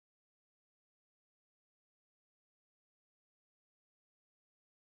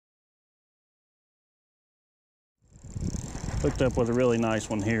Hooked up with a really nice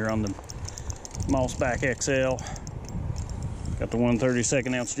one here on the Mossback XL. Got the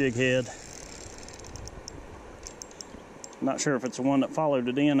 1/32 ounce jig head. Not sure if it's the one that followed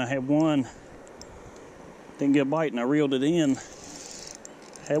it in. I had one, didn't get a bite, and I reeled it in.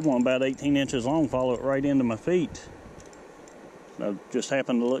 Had one about 18 inches long, follow it right into my feet. I just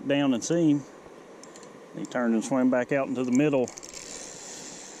happened to look down and see him. He turned and swam back out into the middle.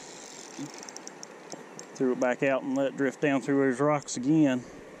 Threw it back out and let it drift down through those rocks again.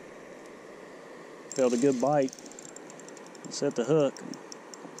 Felt a good bite. Set the hook.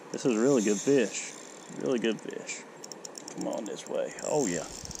 This is a really good fish. Really good fish. Come on this way. Oh yeah,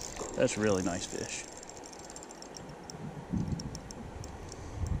 that's a really nice fish.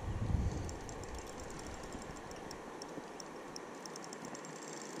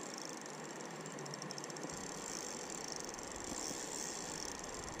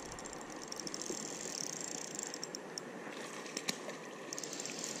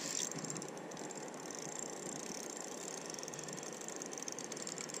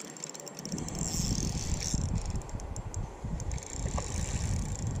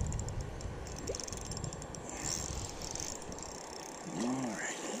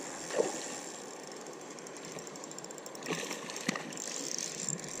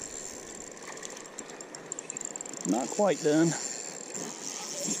 Not quite done.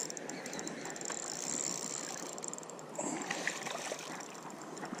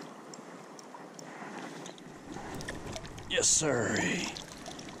 Yes, sir.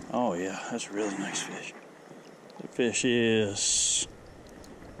 Oh yeah, that's a really nice fish. The fish is,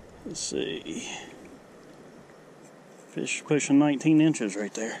 let's see, fish pushing 19 inches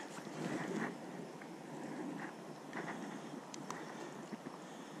right there.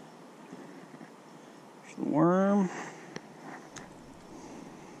 Worm.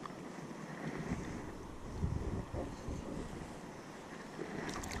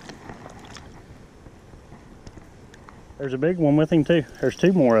 There's a big one with him too. There's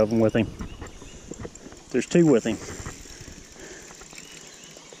two more of them with him. There's two with him.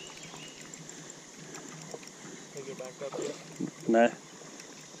 They get back up yet? No.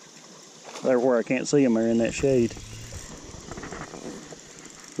 They're where I can't see them. They're in that shade.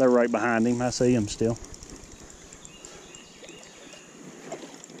 They're right behind him. I see them still.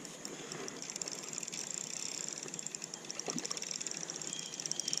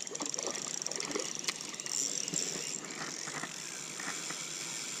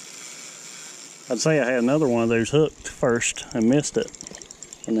 I'd say I had another one of those hooked first and missed it,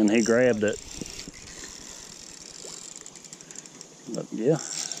 and then he grabbed it. But yeah,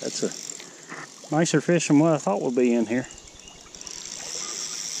 that's a nicer fish than what I thought would be in here.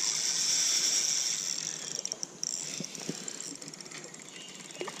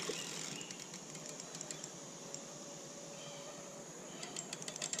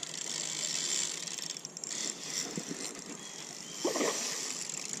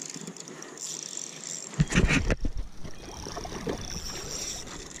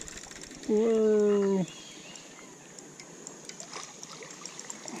 Whoa.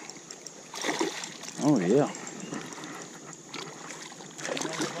 Oh yeah.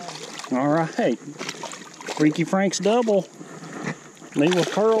 All right. Freaky Frank's double. Me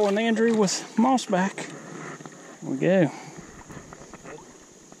with Pearl and Andrew with Mossback. There we go.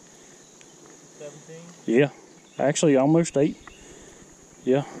 17? Yeah. Actually almost 8.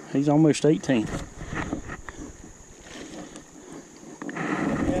 Yeah, he's almost 18.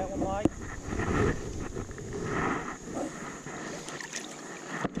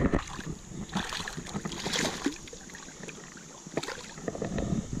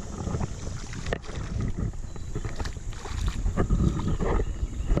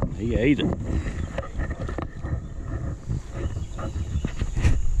 He ate it.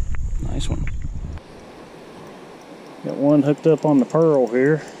 Nice one. Got one hooked up on the Pearl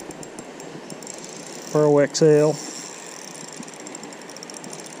here. Pearl XL.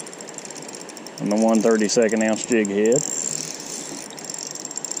 And the 1/32 ounce jig head.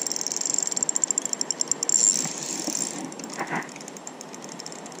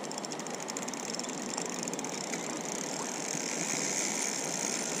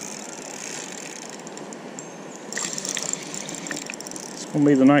 Gonna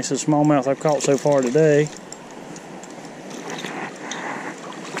be the nicest smallmouth I've caught so far today.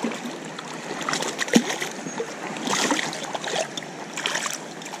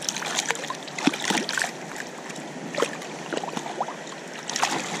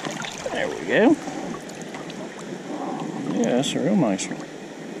 There we go. Yeah, that's a real nice one.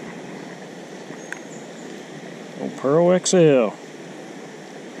 Old Pearl XL.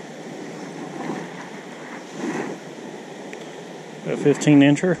 A 15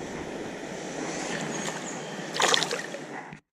 incher.